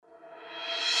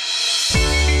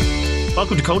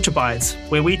Welcome to Culture Bites,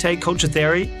 where we take culture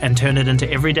theory and turn it into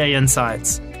everyday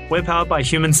insights. We're powered by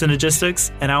Human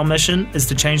Synergistics, and our mission is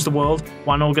to change the world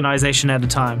one organization at a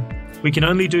time. We can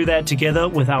only do that together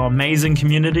with our amazing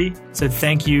community, so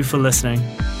thank you for listening.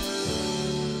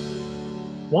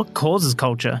 What causes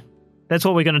culture? That's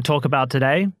what we're going to talk about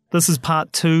today. This is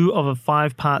part 2 of a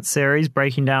 5-part series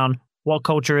breaking down what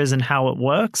culture is and how it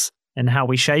works and how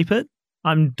we shape it.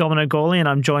 I'm Dominic Gawley, and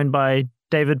I'm joined by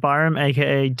David Byram,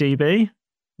 aka DB.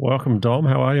 Welcome, Dom.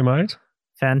 How are you, mate?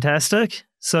 Fantastic.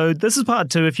 So this is part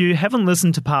 2. If you haven't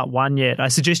listened to part 1 yet, I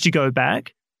suggest you go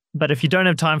back. But if you don't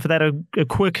have time for that, a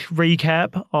quick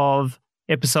recap of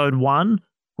episode 1.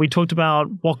 We talked about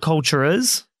what culture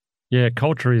is. Yeah,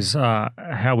 culture is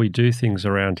how we do things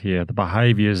around here, the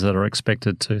behaviours that are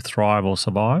expected to thrive or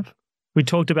survive. We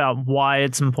talked about why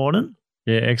it's important.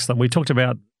 Yeah, excellent. We talked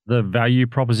about the value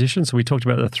proposition. So we talked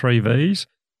about the 3 Vs,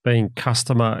 being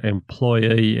customer,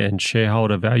 employee, and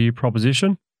shareholder value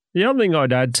proposition. The other thing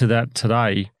I'd add to that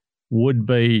today would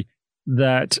be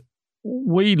that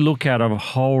we look at a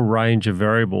whole range of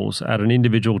variables at an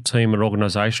individual, team, and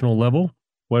organisational level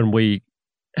when we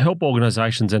help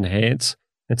organisations enhance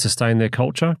and sustain their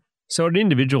culture. So at an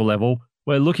individual level,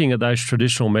 we're looking at those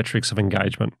traditional metrics of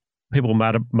engagement. People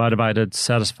motivated,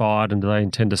 satisfied, and do they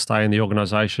intend to stay in the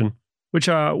organisation, which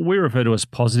we refer to as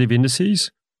positive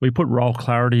indices. We put role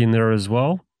clarity in there as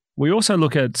well. We also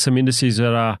look at some indices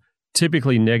that are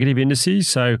typically negative indices.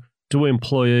 So do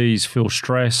employees feel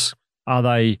stress? Are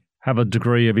they have a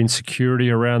degree of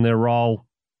insecurity around their role?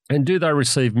 And do they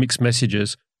receive mixed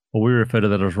messages? Or we refer to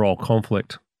that as role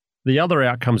conflict. The other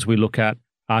outcomes we look at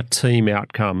are team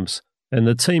outcomes. And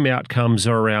the team outcomes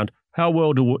are around how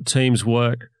well do teams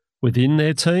work within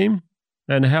their team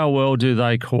and how well do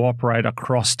they cooperate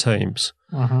across teams.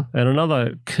 And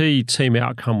another key team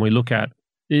outcome we look at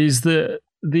is the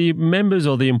members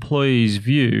or the employees'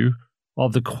 view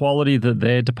of the quality that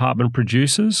their department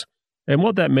produces. And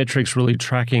what that metric's really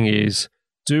tracking is,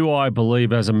 do I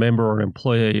believe as a member or an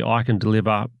employee I can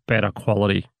deliver better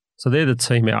quality? So they're the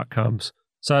team outcomes.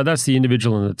 So that's the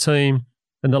individual and the team.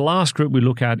 And the last group we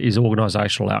look at is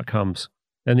organisational outcomes.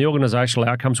 And the organisational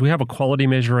outcomes, we have a quality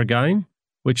measure again,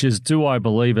 which is, do I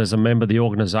believe as a member the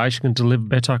organisation can deliver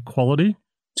better quality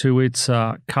to its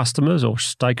customers or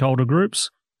stakeholder groups?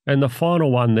 And the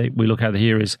final one that we look at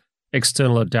here is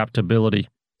external adaptability.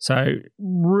 So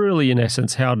really, in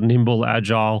essence, how nimble,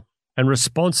 agile, and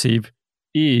responsive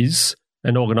is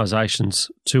an organisation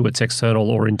to its external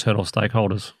or internal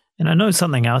stakeholders. And I know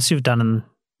something else you've done and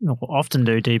often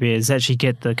do, DB, is actually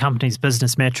get the company's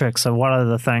business metrics. So what are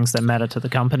the things that matter to the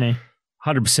company?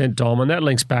 100%, Dom, and that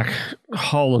links back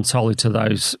whole and solely to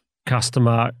those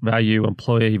customer value,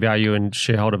 employee value, and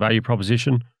shareholder value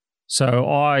proposition. So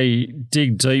I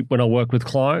dig deep when I work with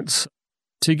clients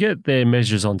to get their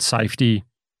measures on safety,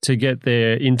 to get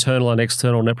their internal and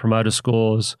external net promoter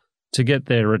scores, to get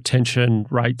their retention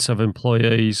rates of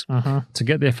employees, to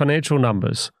get their financial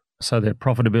numbers, so their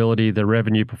profitability, their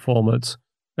revenue performance,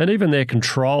 and even their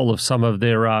control of some of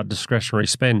their discretionary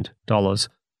spend dollars.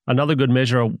 Another good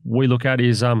measure we look at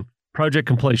is project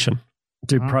completion.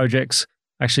 Do projects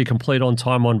actually complete on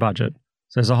time, on budget?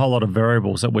 So there's a whole lot of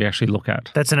variables that we actually look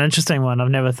at. That's an interesting one. I've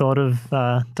never thought of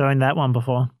doing that one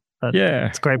before. But yeah,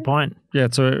 it's a great point. Yeah,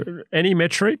 so any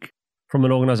metric from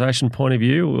an organisation point of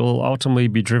view will ultimately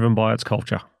be driven by its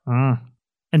culture.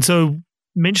 And so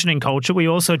mentioning culture, we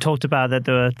also talked about that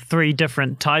there are 3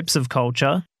 different types of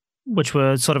culture, which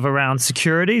were sort of around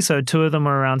security. So 2 of them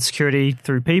were around security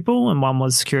through people, and 1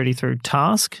 was security through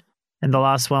task. And the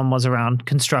last one was around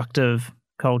constructive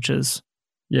cultures.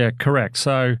 Yeah, correct.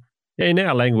 So in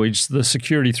our language, the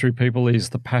security through people is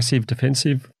the passive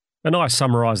defensive. And I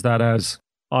summarise that as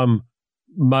I'm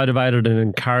motivated and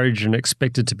encouraged and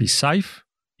expected to be safe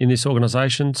in this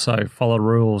organisation. So follow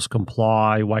rules,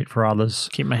 comply, wait for others.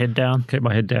 Keep my head down. Keep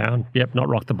my head down. Yep, not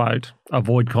rock the boat.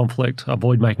 Avoid conflict.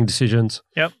 Avoid making decisions.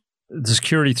 Yep. The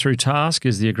security through task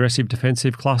is the aggressive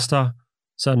defensive cluster.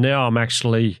 So now I'm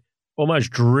actually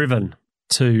almost driven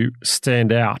to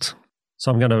stand out.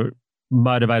 So I'm going to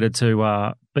motivated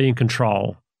to be in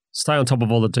control, stay on top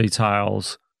of all the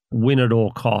details, win at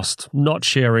all cost, not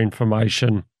share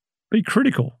information, be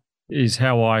critical is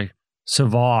how I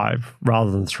survive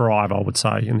rather than thrive, I would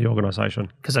say, in the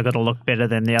organisation. Because I've got to look better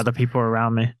than the other people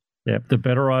around me. Yep, the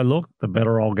better I look, the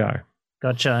better I'll go.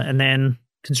 Gotcha. And then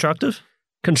constructive?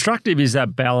 Constructive is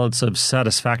that balance of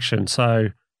satisfaction. So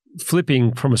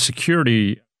flipping from a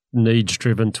security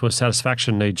needs-driven to a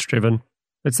satisfaction needs-driven,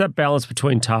 it's that balance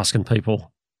between task and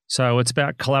people. So it's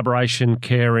about collaboration,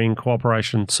 caring,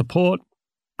 cooperation, support,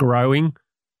 growing,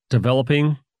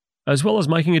 developing, as well as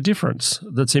making a difference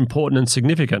that's important and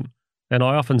significant. And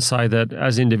I often say that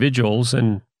as individuals,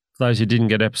 and for those who didn't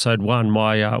get episode 1,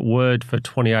 my word for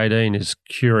 2018 is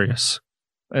curious.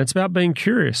 And it's about being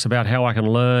curious about how I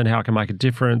can learn, how I can make a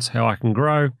difference, how I can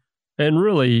grow. And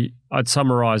really, I'd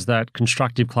summarize that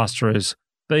constructive cluster as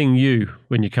being you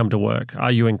when you come to work.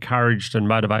 Are you encouraged and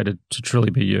motivated to truly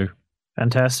be you?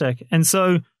 Fantastic. And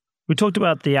so we talked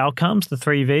about the outcomes, the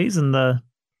 3 Vs, and the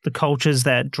cultures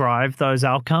that drive those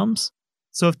outcomes.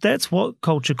 So if that's what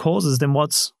culture causes, then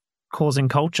what's causing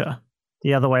culture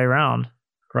the other way around?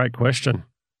 Great question.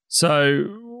 So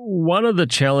one of the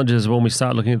challenges when we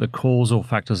start looking at the causal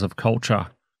factors of culture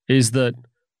is that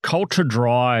culture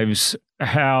drives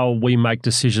how we make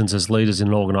decisions as leaders in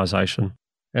an organization.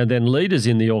 And then leaders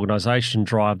in the organization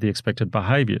drive the expected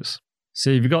behaviors. So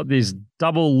you've got this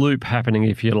double loop happening,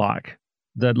 if you like,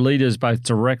 that leaders both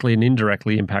directly and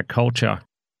indirectly impact culture.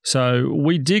 So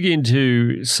we dig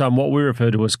into some what we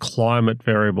refer to as climate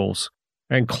variables.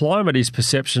 And climate is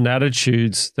perception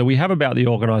attitudes that we have about the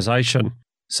organization.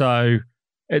 So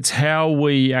it's how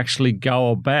we actually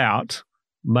go about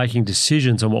making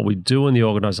decisions on what we do in the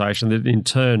organization that in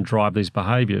turn drive these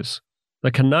behaviors. The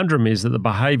conundrum is that the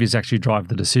behaviors actually drive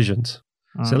the decisions.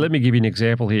 So let me give you an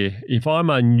example here. If I'm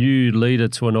a new leader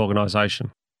to an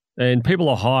organization and people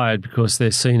are hired because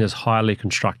they're seen as highly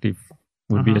constructive,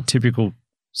 would be a typical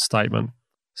statement.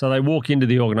 So they walk into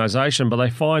the organization, but they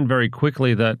find very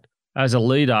quickly that as a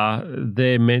leader,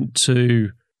 they're meant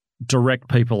to direct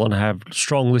people and have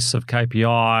strong lists of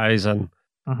KPIs and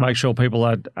make sure people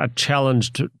are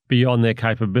challenged beyond their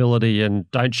capability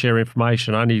and don't share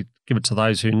information, only give it to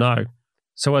those who know.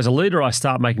 So as a leader, I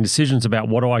start making decisions about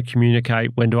what do I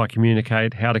communicate, when do I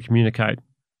communicate, how to communicate.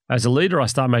 As a leader, I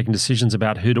start making decisions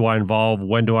about who do I involve,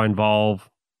 when do I involve,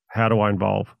 how do I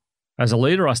involve. As a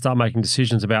leader, I start making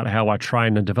decisions about how I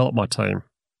train and develop my team.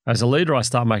 As a leader, I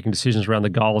start making decisions around the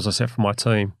goals I set for my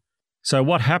team. So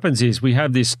what happens is we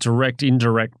have this direct,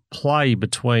 indirect play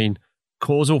between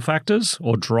causal factors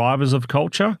or drivers of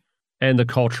culture and the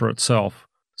culture itself.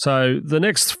 So the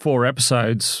next 4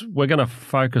 episodes, we're going to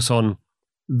focus on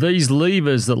these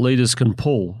levers that leaders can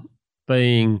pull,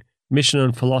 being mission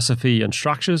and philosophy and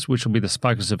structures, which will be the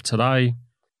focus of today.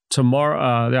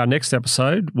 Tomorrow, our next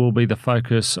episode will be the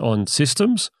focus on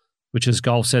systems, which is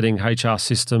goal setting, HR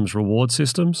systems, reward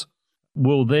systems.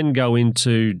 We'll then go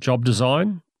into job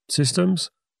design systems.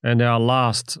 And our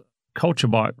last Culture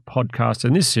Bite podcast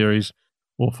in this series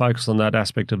will focus on that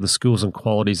aspect of the skills and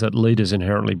qualities that leaders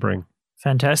inherently bring.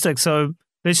 Fantastic. So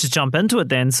let's just jump into it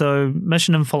then. So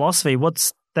mission and philosophy,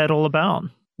 what's that all about?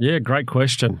 Yeah, great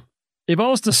question. If I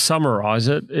was to summarize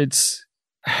it, it's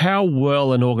how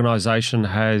well an organization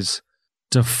has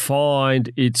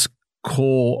defined its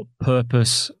core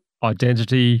purpose,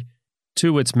 identity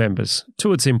to its members,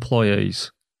 to its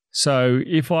employees. So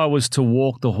if I was to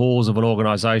walk the halls of an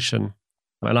organization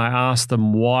and I asked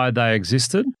them why they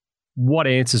existed, what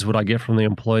answers would I get from the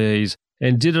employees?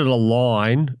 And did it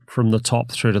align from the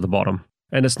top through to the bottom?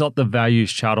 And it's not the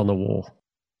values chart on the wall.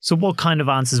 So what kind of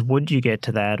answers would you get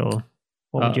to that, or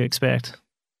what would you expect?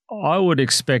 I would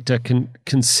expect a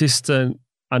consistent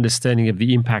understanding of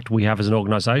the impact we have as an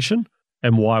organization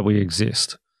and why we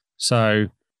exist. So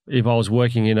if I was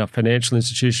working in a financial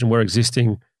institution, we're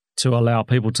existing to allow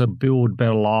people to build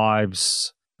better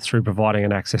lives through providing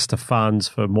an access to funds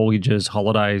for mortgages,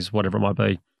 holidays, whatever it might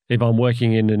be. If I'm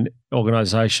working in an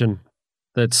organization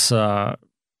that's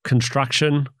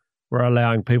construction, we're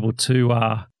allowing people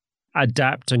to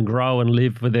adapt and grow and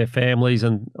live with their families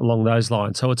and along those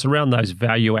lines. So it's around those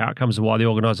value outcomes of why the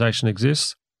organization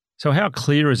exists. So how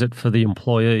clear is it for the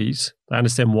employees to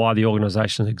understand why the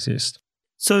organization exists?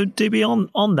 So DB,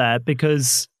 on that,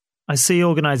 because I see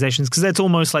organizations, because that's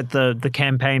almost like the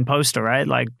campaign poster, right?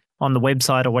 Like on the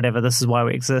website or whatever, this is why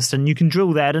we exist. And you can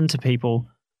drill that into people.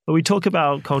 But we talk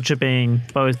about culture being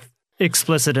both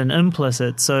explicit and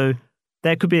implicit. So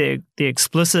that could be the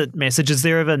explicit message. Is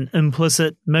there ever an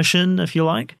implicit mission, if you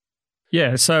like?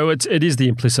 Yeah, so it is the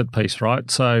implicit piece, right?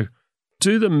 So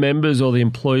do the members or the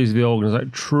employees of the organization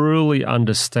truly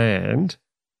understand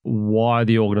why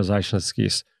the organization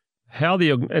exists?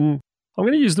 And I'm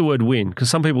going to use the word win because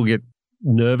some people get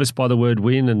nervous by the word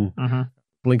win and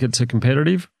link it to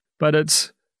competitive. But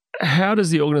it's how does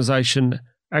the organization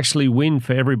actually win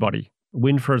for everybody?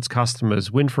 Win for its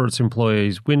customers, win for its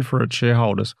employees, win for its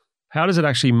shareholders. How does it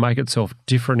actually make itself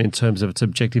different in terms of its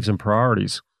objectives and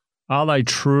priorities? Are they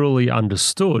truly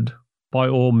understood by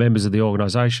all members of the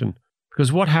organization?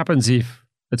 Because what happens if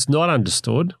it's not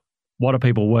understood? What are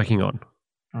people working on?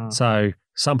 So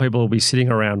some people will be sitting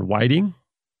around waiting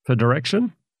for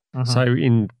direction. So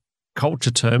in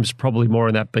culture terms, probably more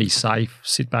in that be safe,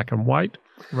 sit back and wait.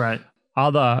 Right.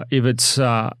 If it's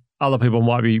other people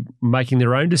might be making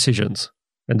their own decisions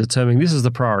and determining this is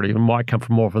the priority. It might come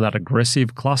from more of that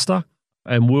aggressive cluster,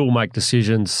 and we'll make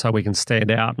decisions so we can stand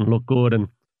out and look good and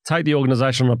take the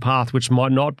organisation on a path which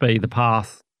might not be the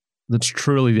path that's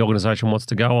truly the organisation wants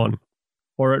to go on.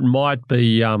 Or it might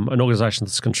be an organisation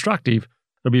that's constructive.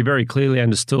 It'll be very clearly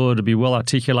understood, it'll be well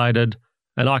articulated,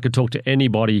 and I could talk to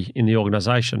anybody in the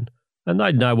organisation and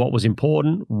they'd know what was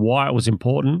important, why it was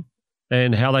important,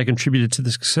 and how they contributed to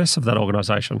the success of that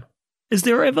organisation. Is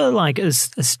there ever like a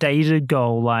stated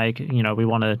goal, like, you know, we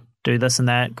want to do this and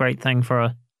that great thing for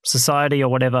a society or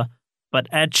whatever, but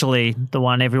actually the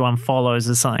one everyone follows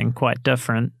is something quite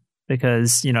different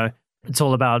because, you know, it's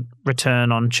all about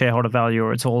return on shareholder value,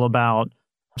 or it's all about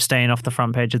staying off the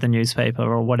front page of the newspaper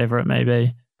or whatever it may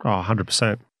be? Oh,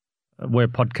 100%. We're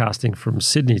podcasting from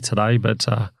Sydney today, but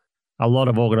a lot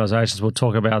of organisations will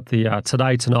talk about the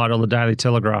Today, Tonight or the Daily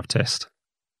Telegraph test.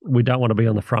 We don't want to be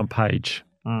on the front page.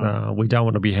 We don't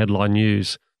want to be headline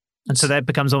news. And so that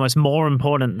becomes almost more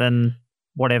important than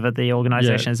whatever the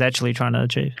organisation is actually trying to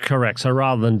achieve. Correct. So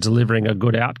rather than delivering a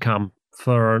good outcome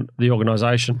for the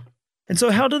organisation. And so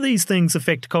how do these things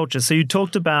affect culture? So you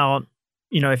talked about,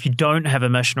 you know, if you don't have a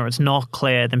mission or it's not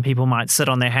clear, then people might sit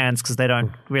on their hands because they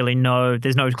don't really know.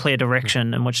 There's no clear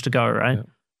direction in which to go, right? Yeah.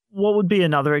 What would be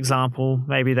another example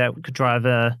maybe that could drive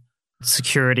a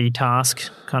security task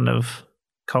kind of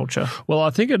culture? Well, I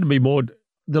think it'd be more,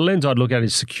 the lens I'd look at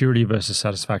is security versus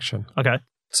satisfaction. Okay.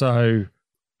 So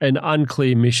an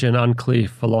unclear mission, unclear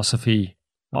philosophy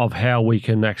of how we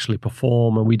can actually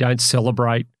perform, and we don't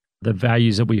celebrate the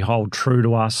values that we hold true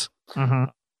to us,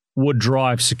 would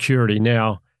drive security.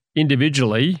 Now,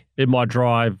 individually, it might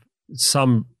drive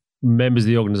some members of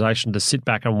the organisation to sit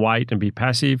back and wait and be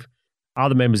passive.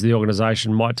 Other members of the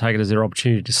organisation might take it as their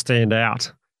opportunity to stand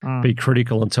out, be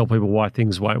critical and tell people why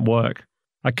things won't work.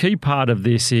 A key part of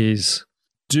this is,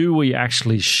 do we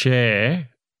actually share,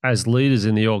 as leaders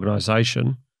in the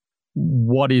organisation,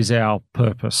 what is our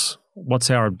purpose? What's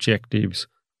our objectives?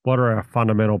 What are our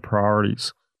fundamental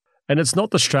priorities? And it's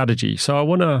not the strategy.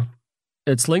 So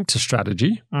it's linked to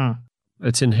strategy.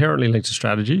 It's inherently linked to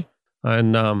strategy.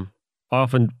 And I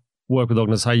often work with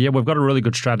organizations and say, yeah, we've got a really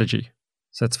good strategy.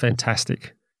 So that's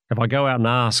fantastic. If I go out and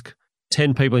ask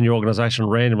 10 people in your organization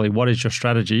randomly, what is your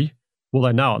strategy? Will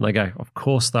they know it? And they go, of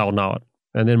course they'll know it.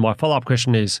 And then my follow-up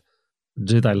question is,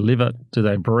 do they live it? Do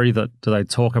they breathe it? Do they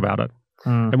talk about it?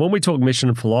 And when we talk mission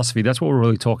and philosophy, that's what we're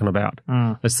really talking about.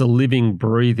 It's the living,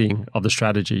 breathing of the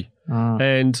strategy.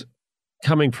 And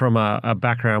coming from a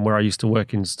background where I used to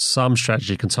work in some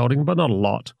strategy consulting, but not a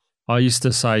lot, I used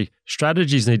to say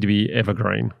strategies need to be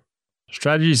evergreen.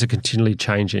 Strategies are continually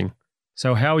changing.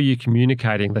 So how are you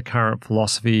communicating the current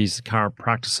philosophies, the current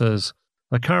practices,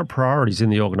 the current priorities in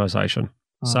the organisation?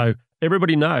 So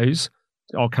everybody knows,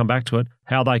 I'll come back to it,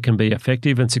 how they can be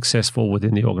effective and successful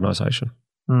within the organisation.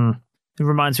 It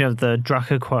reminds me of the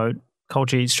Drucker quote,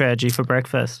 culture eats strategy for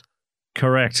breakfast.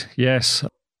 Correct, yes.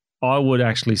 I would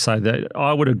actually say that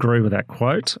I would agree with that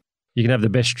quote. You can have the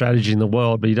best strategy in the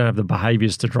world, but you don't have the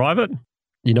behaviours to drive it,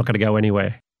 you're not going to go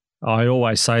anywhere. I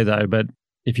always say though, but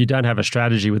if you don't have a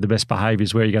strategy with the best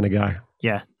behaviours, where are you going to go?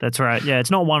 Yeah, that's right. Yeah,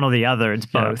 it's not one or the other, it's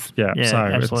both. Yeah, so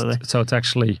absolutely. It's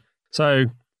actually, so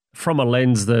from a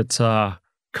lens that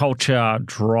culture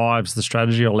drives the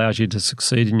strategy, or allows you to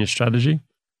succeed in your strategy,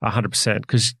 100%.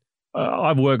 Because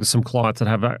I've worked with some clients that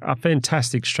have a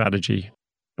fantastic strategy,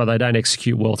 but they don't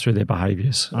execute well through their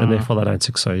behaviours, and therefore they don't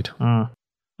succeed.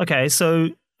 Okay, so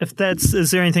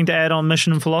is there anything to add on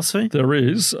mission and philosophy? There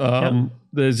is.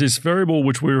 There's this variable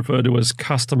which we refer to as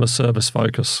customer service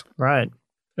focus. Right.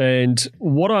 And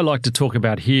what I like to talk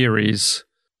about here is,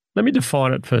 let me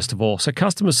define it first of all. So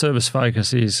customer service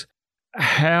focus is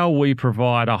how we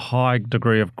provide a high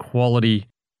degree of quality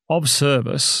of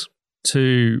service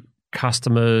to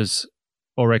customers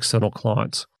or external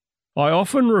clients. I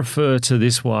often refer to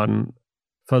this one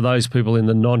for those people in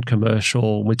the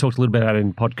non-commercial. We talked a little bit about it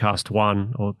in podcast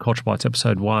 1 or Culture Bites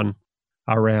episode 1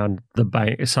 around the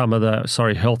bank,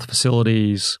 health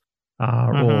facilities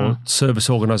or service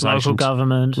organisations.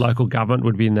 Local government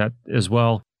would be in that as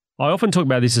well. I often talk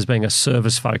about this as being a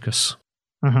service focus.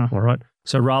 All right.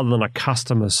 So rather than a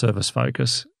customer service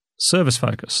focus, service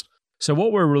focused. So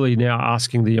what we're really now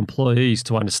asking the employees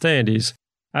to understand is,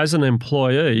 as an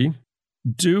employee,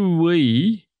 do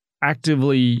we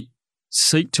actively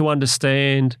seek to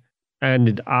understand,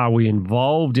 and are we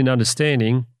involved in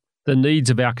understanding the needs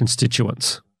of our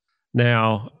constituents?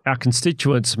 Now, our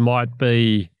constituents might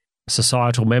be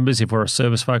societal members if we're a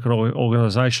service-focused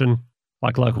organisation.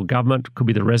 like local government, could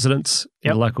be the residents in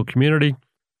Yep. the local community,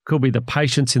 could be the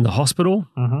patients in the hospital,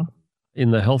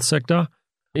 in the health sector.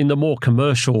 In the more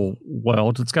commercial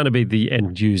world, it's going to be the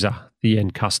end user, the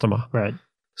end customer. Right.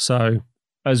 So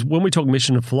as when we talk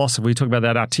mission and philosophy, we talk about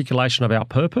that articulation of our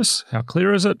purpose, how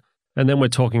clear is it? And then we're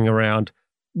talking around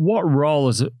what role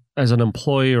as an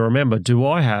employee or a member do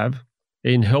I have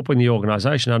in helping the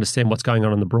organisation understand what's going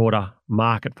on in the broader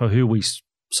market for who we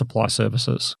supply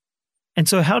services. And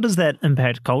so how does that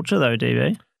impact culture though,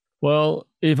 DB? Well,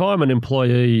 if I'm an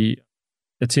employee,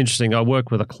 it's interesting. I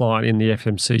work with a client in the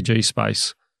FMCG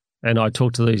space and I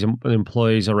talk to these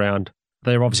employees around,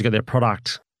 they've obviously got their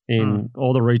product in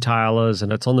all the retailers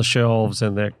and it's on the shelves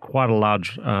and they're quite a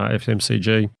large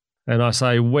FMCG. And I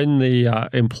say, when the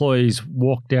employees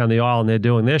walk down the aisle and they're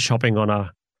doing their shopping on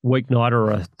a weeknight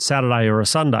or a Saturday or a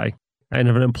Sunday, and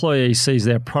if an employee sees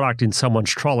their product in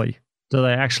someone's trolley, do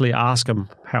they actually ask them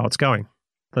how it's going?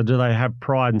 So do they have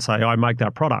pride and say, I make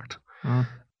that product?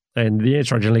 And the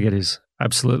answer I generally get is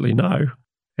absolutely no.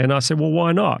 And I said, well,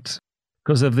 why not?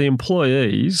 Because if the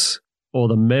employees or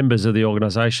the members of the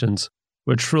organisations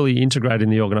were truly integrated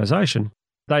in the organisation,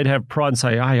 they'd have pride and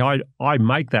say, hey, I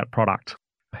make that product.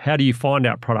 How do you find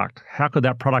that product? How could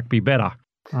that product be better?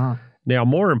 Now,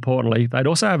 more importantly, they'd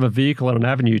also have a vehicle and an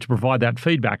avenue to provide that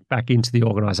feedback back into the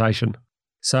organisation.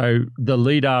 So the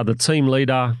leader, the team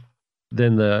leader,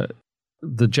 then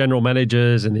the general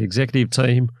managers and the executive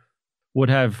team would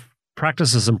have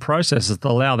practices and processes that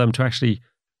allow them to actually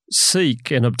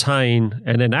seek and obtain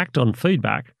and then act on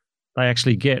feedback they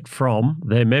actually get from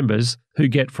their members who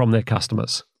get from their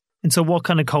customers. And so what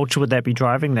kind of culture would that be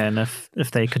driving then if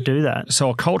they could do that? So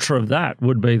a culture of that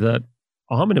would be that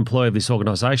I'm an employee of this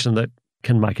organisation that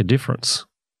can make a difference.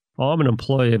 I'm an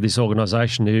employee of this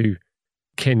organisation who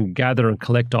can gather and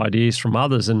collect ideas from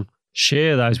others and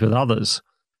share those with others.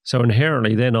 So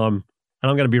inherently then I'm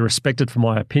going to be respected for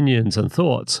my opinions and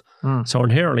thoughts. So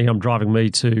inherently I'm driving me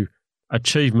to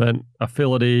achievement,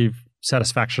 affiliative,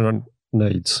 satisfaction and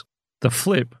needs. The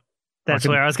flip. That's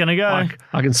where I was going to go.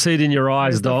 I can see it in your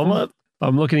eyes, Dom.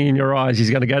 I'm looking in your eyes. He's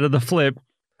going to go to the flip.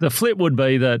 The flip would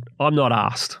be that I'm not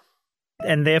asked.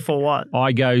 And therefore what?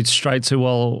 I go straight to,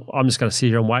 well, I'm just going to sit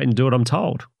here and wait and do what I'm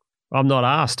told. I'm not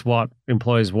asked what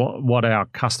employees want, what our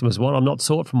customers want. I'm not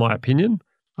sought for my opinion.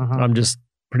 I'm just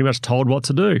pretty much told what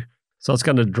to do. So it's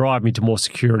going to drive me to more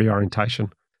security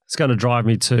orientation. It's going to drive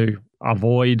me to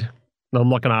avoid, I'm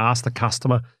not going to ask the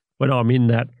customer when I'm in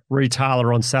that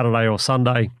retailer on Saturday or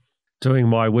Sunday doing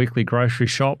my weekly grocery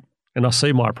shop and I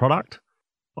see my product.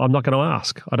 I'm not going to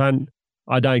ask.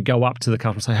 I don't go up to the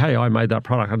customer and say, hey, I made that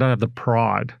product. I don't have the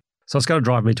pride. So it's going to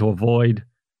drive me to avoid,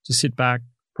 to sit back,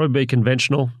 probably be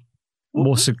conventional,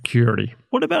 more security.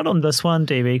 What about on this one,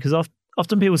 DB? Because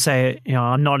often people say,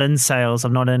 I'm not in sales,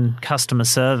 I'm not in customer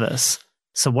service.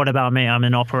 So what about me? I'm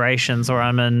in operations or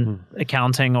I'm in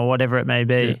accounting or whatever it may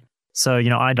be. Yeah. So,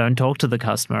 I don't talk to the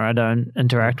customer. I don't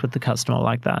interact with the customer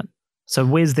like that. So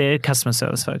where's their customer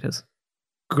service focus?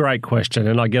 Great question.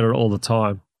 And I get it all the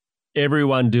time.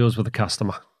 Everyone deals with a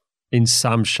customer in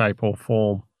some shape or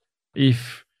form.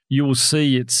 If you will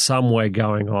see it somewhere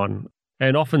going on,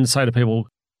 and often say to people,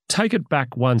 take it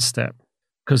back one step,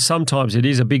 because sometimes it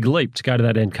is a big leap to go to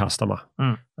that end customer.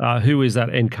 Who is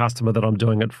that end customer that I'm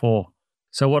doing it for?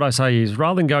 So what I say is,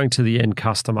 rather than going to the end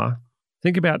customer,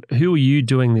 think about who are you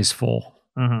doing this for?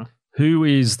 Who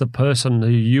is the person who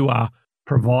you are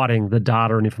providing the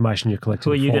data and information you're collecting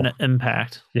for? Who are you going to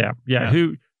impact? Yeah.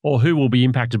 Who will be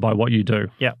impacted by what you do?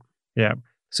 Yeah.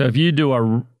 So if you do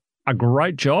a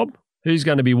great job, who's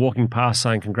going to be walking past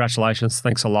saying, congratulations,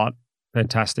 thanks a lot,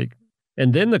 fantastic.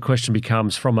 And then the question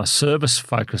becomes from a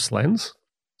service-focused lens.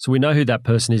 So we know who that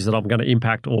person is that I'm going to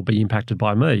impact or be impacted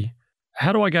by me.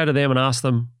 How do I go to them and ask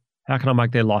them, how can I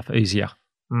make their life easier?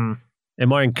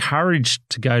 Am I encouraged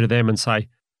to go to them and say,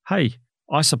 hey,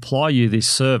 I supply you this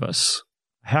service.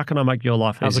 How can I make your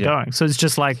life easier? How's it going? So it's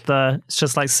just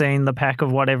like seeing the pack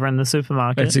of whatever in the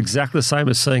supermarket. It's exactly the same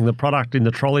as seeing the product in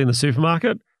the trolley in the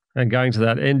supermarket and going to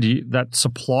that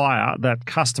supplier, that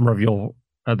customer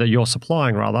of that you're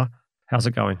supplying rather. How's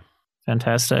it going?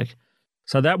 Fantastic.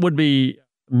 So that would be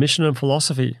mission and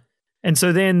philosophy. And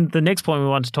so then the next point we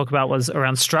wanted to talk about was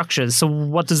around structures. So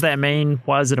what does that mean?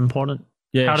 Why is it important?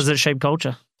 Yeah. How does it shape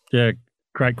culture? Yeah,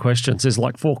 great questions. There's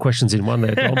like 4 questions in one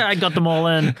there, Dom. I got them all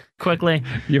in quickly.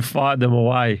 You fired them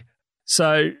away.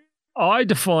 So I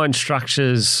define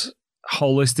structures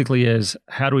holistically as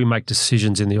how do we make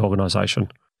decisions in the organisation?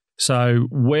 So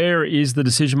where is the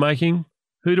decision making?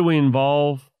 Who do we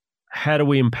involve? How do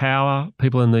we empower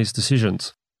people in these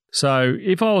decisions? So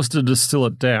if I was to distill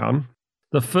it down,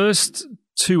 the first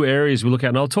 2 areas we look at,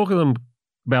 and I'll talk of them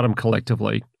about them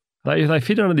collectively, they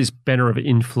fit under this banner of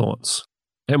influence.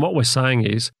 And what we're saying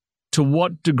is, to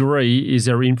what degree is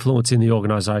there influence in the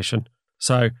organisation?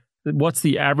 So what's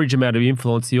the average amount of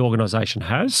influence the organisation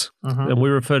has? And we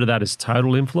refer to that as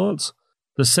total influence.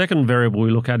 The second variable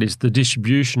we look at is the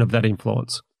distribution of that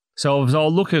influence. So as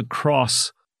I'll look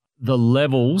across the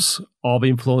levels of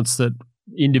influence that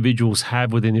individuals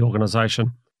have within the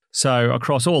organisation. So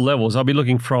across all levels, I'll be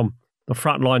looking from the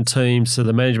frontline teams to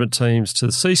the management teams to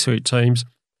the C-suite teams.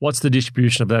 What's the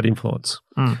distribution of that influence?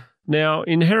 Now,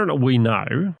 inherently, we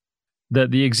know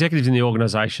that the executives in the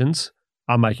organisations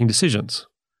are making decisions,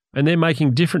 and they're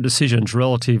making different decisions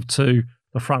relative to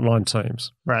the frontline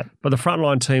teams. Right. But the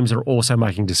frontline teams are also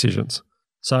making decisions.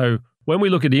 So when we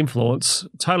look at influence,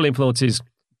 total influence is,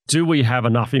 do we have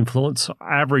enough influence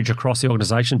average across the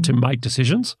organisation to make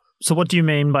decisions? So what do you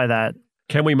mean by that?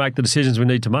 Can we make the decisions we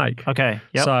need to make? Okay.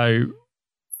 Yep. So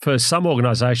for some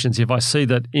organisations, if I see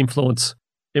that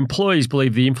employees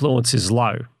believe the influence is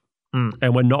low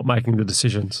and we're not making the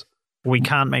decisions. We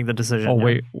can't make the decision.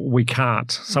 Or we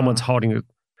can't. Someone's holding it.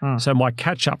 So my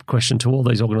catch-up question to all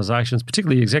these organisations,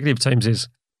 particularly executive teams, is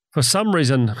for some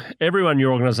reason, everyone in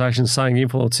your organisation is saying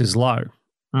influence is low.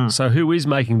 So who is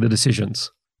making the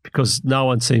decisions? Because no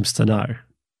one seems to know.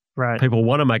 Right. People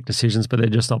want to make decisions, but they're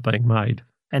just not being made.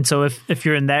 And so if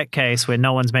you're in that case where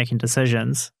no one's making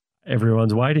decisions,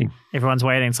 everyone's waiting. Everyone's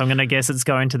waiting. So I'm going to guess it's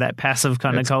going to that passive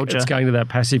kind of culture. It's going to that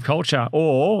passive culture.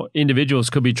 Or individuals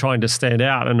could be trying to stand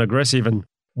out and aggressive, and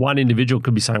one individual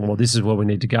could be saying, well, this is where we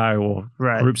need to go, or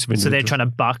groups of individuals. So they're trying to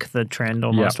buck the trend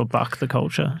almost, or buck the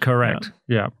culture. Correct.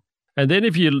 Yeah. And then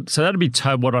so that'd be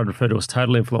what I'd refer to as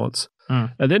total influence.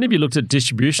 And then if you looked at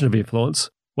distribution of influence,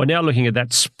 we're now looking at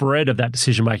that spread of that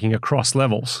decision-making across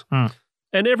levels.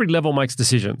 And every level makes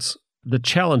decisions. The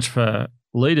challenge for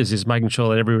leaders is making sure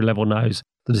that every level knows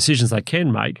the decisions they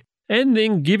can make, and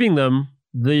then giving them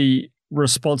the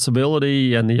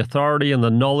responsibility and the authority and the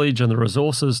knowledge and the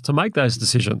resources to make those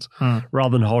decisions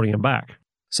rather than holding them back.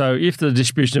 So if the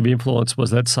distribution of influence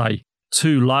was, let's say,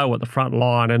 too low at the front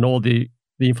line and all the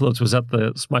influence was at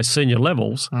the most senior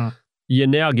levels, you're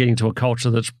now getting to a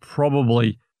culture that's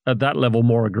probably at that level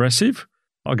more aggressive.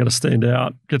 I've got to stand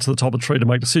out, get to the top of the tree to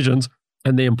make decisions,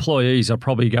 and the employees are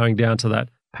probably going down to that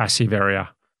passive area.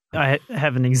 I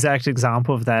have an exact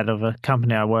example of that, of a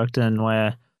company I worked in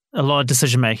where a lot of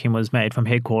decision-making was made from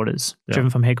headquarters, driven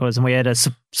from headquarters. And we had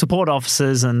support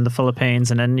officers in the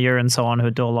Philippines and India and so on who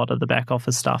do a lot of the back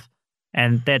office stuff.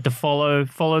 And they had to follow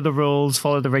the rules,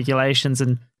 follow the regulations,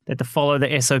 and they had to follow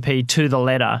the SOP to the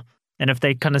letter. And if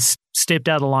they kind of stepped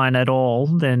out of line at all,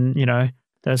 then,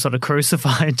 they're sort of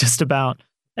crucified just about.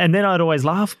 And then I'd always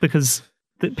laugh because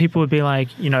people would be like,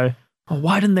 oh,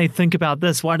 why didn't they think about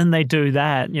this? Why didn't they do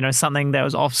that? Something that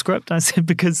was off script. I said,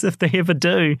 because if they ever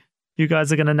do, you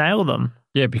guys are going to nail them.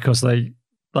 Yeah, because they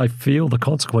feel the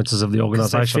consequences of the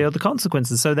organisation. They feel the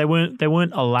consequences. So they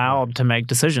weren't allowed to make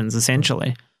decisions,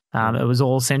 essentially. It was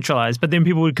all centralized. But then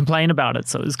people would complain about it.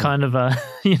 So it was kind of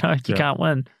you can't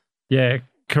win. Yeah,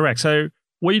 correct. So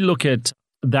we look at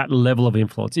that level of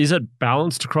influence. Is it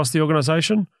balanced across the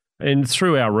organisation? And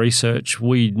through our research,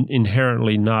 we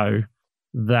inherently know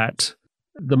that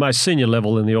the most senior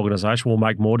level in the organisation will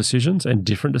make more decisions and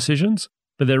different decisions,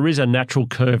 but there is a natural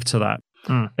curve to that.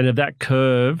 And if that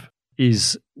curve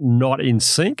is not in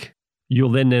sync,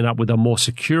 you'll then end up with a more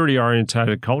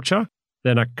security-orientated culture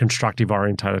than a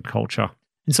constructive-orientated culture.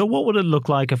 And so what would it look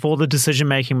like if all the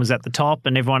decision-making was at the top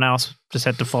and everyone else just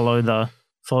had to follow the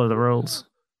rules?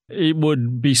 It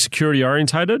would be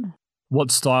security-orientated. What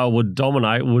style would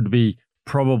dominate would be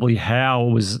probably how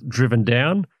it was driven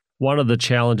down. One of the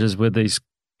challenges with these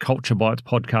Culture Bites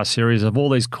podcast series of all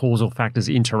these causal factors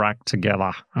interact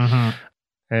together.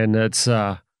 And it's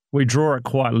we draw it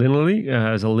quite linearly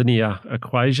as a linear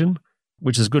equation,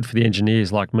 which is good for the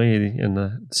engineers like me and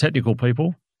the technical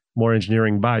people, more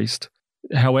engineering based.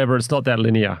 However, it's not that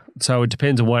linear. So it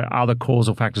depends on what other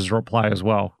causal factors are at play as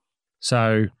well.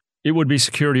 So it would be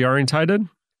security orientated.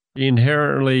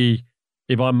 Inherently,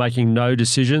 if I'm making no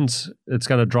decisions, it's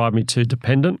going to drive me too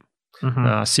dependent.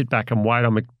 Sit back and wait.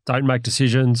 Don't make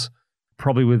decisions,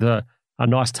 probably with a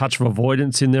nice touch of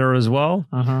avoidance in there as well.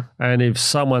 And if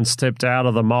someone stepped out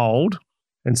of the mold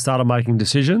and started making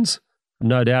decisions,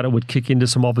 no doubt it would kick into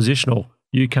some oppositional.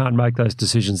 You can't make those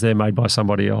decisions. They're made by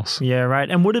somebody else. Yeah, right.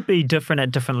 And would it be different at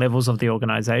different levels of the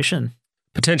organization?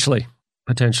 Potentially.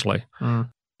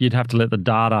 You'd have to let the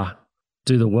data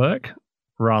do the work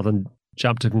rather than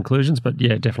jump to conclusions. But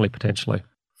yeah, definitely potentially.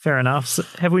 Fair enough. So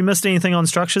have we missed anything on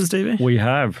structures, DB? We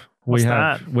have. What's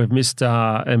that? We've missed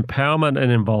empowerment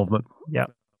and involvement.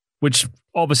 Yep. Which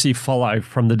obviously follow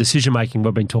from the decision-making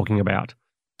we've been talking about.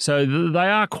 So they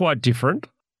are quite different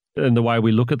in the way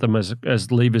we look at them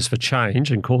as levers for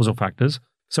change and causal factors.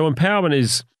 So empowerment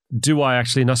is, do I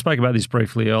actually, and I spoke about this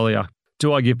briefly earlier,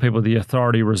 do I give people the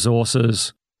authority,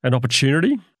 resources, and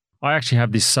opportunity? I actually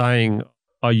have this saying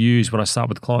I use when I start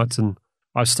with clients, and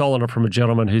I've stolen it from a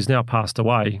gentleman who's now passed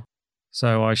away.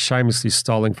 So I shamelessly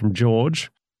stolen from George.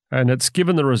 And it's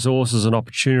given the resources and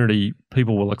opportunity,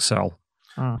 people will excel.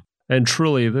 And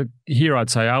truly, here I'd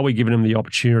say, are we giving them the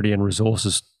opportunity and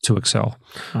resources to excel?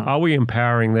 Are we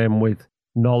empowering them with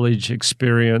knowledge,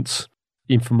 experience,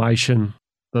 information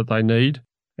that they need?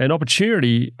 And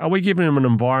opportunity, are we giving them an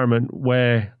environment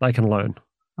where they can learn?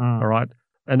 All right?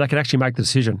 And they can actually make the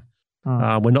decision.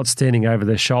 We're not standing over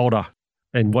their shoulder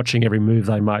and watching every move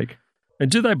they make. And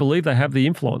do they believe they have the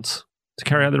influence to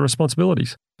carry out their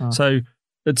responsibilities? So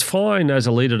it's fine as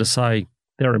a leader to say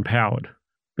they're empowered.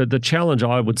 But the challenge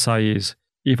I would say is,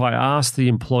 if I ask the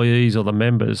employees or the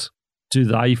members, do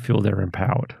they feel they're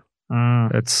empowered?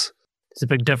 It's a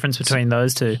big difference between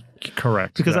those two.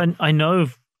 Correct. Because I know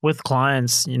with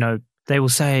clients, they will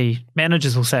say,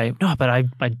 managers will say, no, but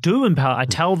I do empower. I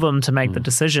tell them to make the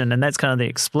decision. And that's kind of the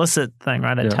explicit thing,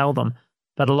 right? I tell them.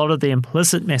 But a lot of the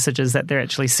implicit messages that they're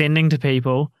actually sending to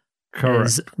people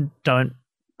is, don't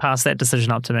pass that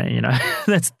decision up to me.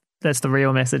 That's the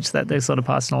real message that they're sort of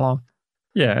passing along.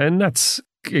 Yeah, and that's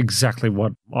exactly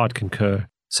what I'd concur.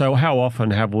 So how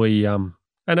often have we, and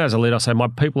as a leader, I say my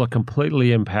people are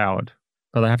completely empowered,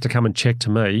 but they have to come and check to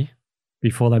me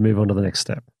before they move on to the next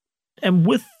step. And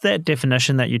with that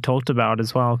definition that you talked about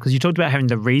as well, because you talked about having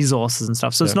the resources and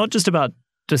stuff. So it's not just about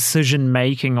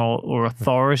decision-making or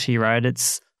authority, right?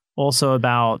 It's also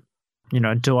about,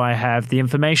 do I have the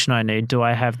information I need? Do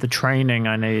I have the training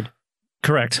I need?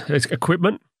 Correct. It's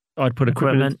equipment. I'd put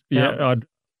equipment.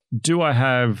 Do I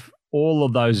have all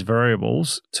of those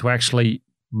variables to actually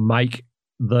make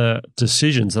the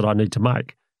decisions that I need to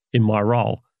make in my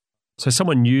role? So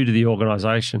someone new to the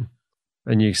organization,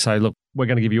 and you say, look, we're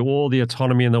going to give you all the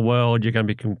autonomy in the world. You're going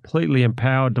to be completely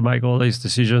empowered to make all these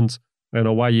decisions, and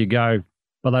away you go.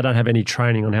 But they don't have any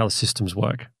training on how the systems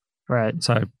work. Right.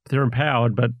 So they're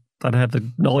empowered, but they don't have the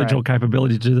knowledge or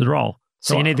capability to do the role.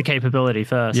 So you need the capability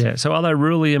first. Yeah. So are they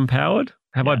really empowered?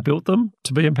 Have I built them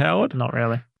to be empowered? Not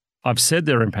really. I've said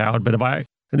they're empowered, but and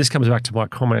this comes back to my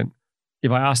comment,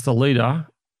 if I ask the leader,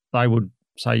 they would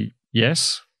say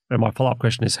yes. And my follow-up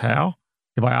question is how?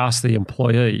 If I ask the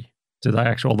employee, or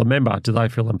the member, do they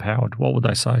feel empowered? What would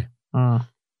they say?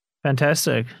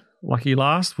 Fantastic. Lucky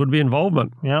last would be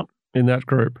involvement in that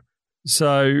group.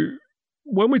 So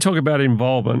when we talk about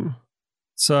involvement,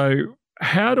 so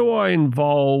how do I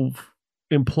involve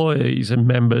employees and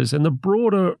members and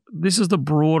this is the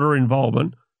broader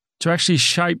involvement to actually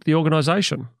shape the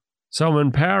organization. So I'm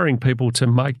empowering people to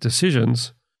make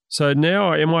decisions. So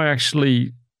now am I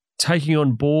actually taking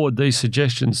on board these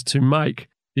suggestions to make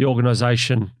the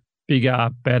organization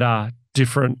bigger, better,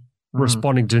 different,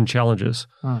 responding to challenges?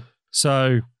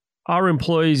 So are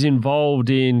employees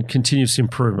involved in continuous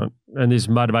improvement and this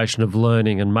motivation of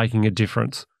learning and making a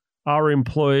difference? Are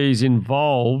employees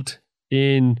involved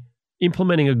in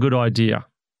implementing a good idea?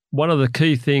 One of the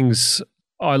key things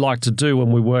I like to do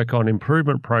when we work on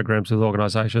improvement programs with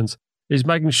organizations is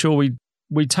making sure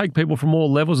we take people from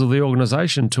all levels of the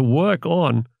organization to work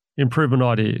on improvement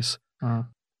ideas.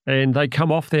 And they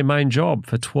come off their main job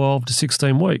for 12 to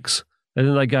 16 weeks. And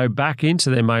then they go back into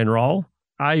their main role.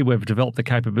 We've developed the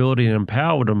capability and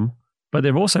empowered them, but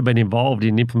they've also been involved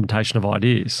in implementation of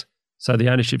ideas. So the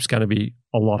ownership's going to be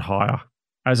a lot higher.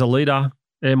 As a leader,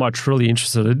 am I truly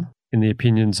interested in the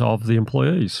opinions of the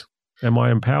employees? Am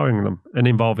I empowering them and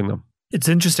involving them? It's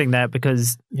interesting that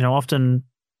because, often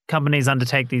companies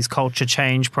undertake these culture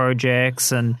change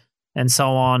projects and so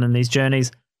on and these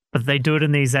journeys, but they do it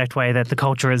in the exact way that the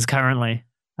culture is currently.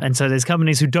 And so there's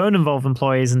companies who don't involve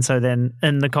employees, and so then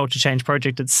in the culture change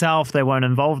project itself, they won't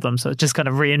involve them. So it just kind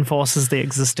of reinforces the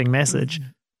existing message.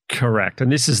 Correct.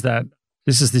 And this is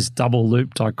this double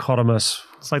loop dichotomous.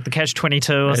 It's like the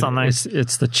catch-22 or something.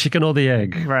 It's the chicken or the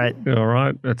egg. Right. All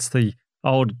right. It's the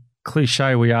old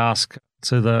cliche we ask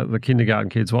to the kindergarten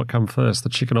kids, what come first, the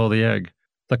chicken or the egg?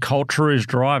 The culture is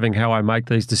driving how I make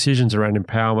these decisions around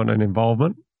empowerment and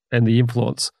involvement and the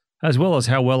influence, as well as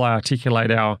how well I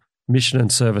articulate our mission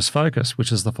and service focus,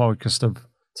 which is the focus of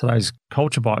today's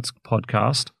Culture Bites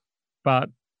podcast. But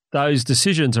those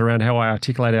decisions around how I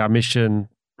articulate our mission,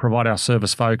 provide our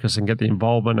service focus and get the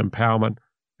involvement, empowerment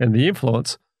and the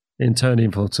influence, in turn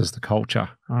influences the culture.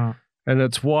 And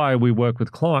it's why we work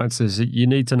with clients is that you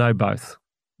need to know both.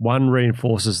 One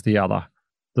reinforces the other.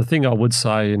 The thing I would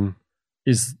say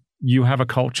is you have a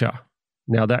culture.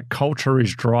 Now that culture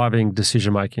is driving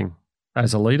decision-making.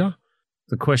 as a leader.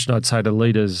 The question I'd say to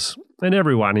leaders and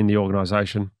everyone in the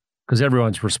organisation, because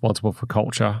everyone's responsible for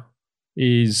culture,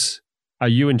 is, are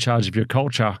you in charge of your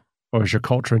culture or is your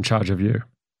culture in charge of you?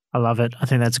 I love it. I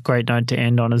think that's a great note to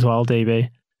end on as well, DB.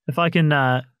 If I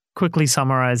can quickly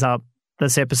summarize up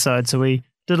this episode. So we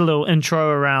did a little intro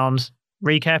around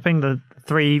recapping the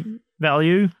 3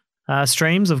 value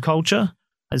streams of culture,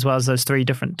 as well as those 3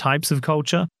 different types of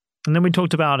culture. And then we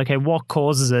talked about, okay, what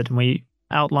causes it? And we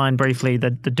outlined briefly the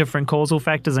different causal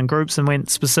factors and groups, and went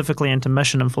specifically into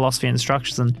mission and philosophy and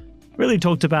structures, and really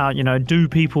talked about, do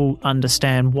people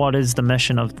understand what is the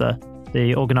mission of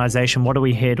the organization? What are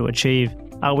we here to achieve?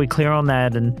 Are we clear on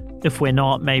that? And if we're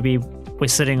not, maybe we're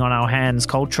sitting on our hands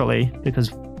culturally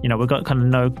because, we've got kind of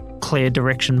no clear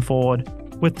direction forward.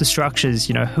 With the structures,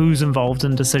 who's involved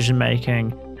in decision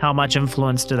making? How much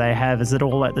influence do they have? Is it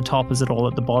all at the top? Is it all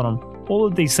at the bottom? All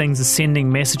of these things are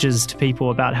sending messages to people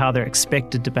about how they're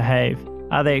expected to behave.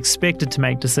 Are they expected to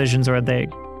make decisions, or are they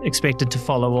expected to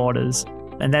follow orders?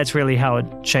 And that's really how it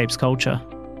shapes culture.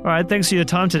 All right, thanks for your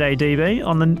time today, DB.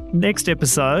 On the next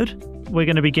episode, we're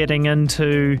going to be getting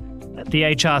into the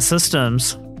HR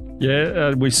systems.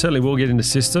 Yeah, we certainly will get into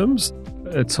systems.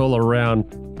 It's all around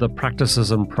the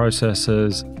practices and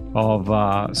processes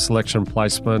of selection,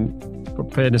 placement,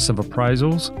 preparedness of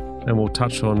appraisals, and we'll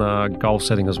touch on goal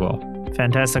setting as well.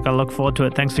 Fantastic. I look forward to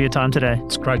it. Thanks for your time today.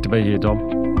 It's great to be here,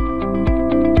 Dom.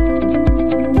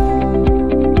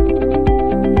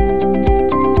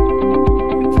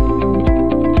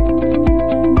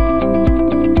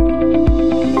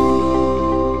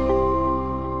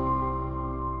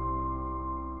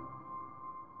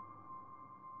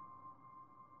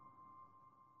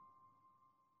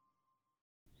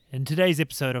 In today's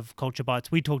episode of Culture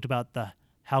Bites, we talked about the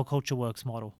How Culture Works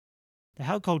model. The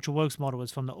How Culture Works model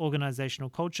is from the Organizational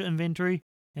Culture Inventory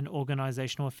and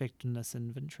Organizational Effectiveness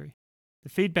Inventory. The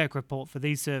feedback report for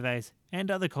these surveys and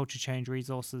other culture change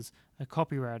resources are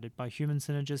copyrighted by Human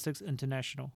Synergistics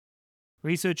International.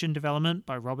 Research and development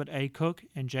by Robert A. Cook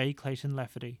and J. Clayton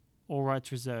Lafferty. All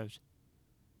rights reserved.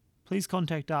 Please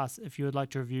contact us if you would like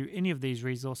to review any of these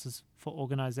resources for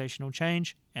organizational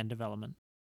change and development.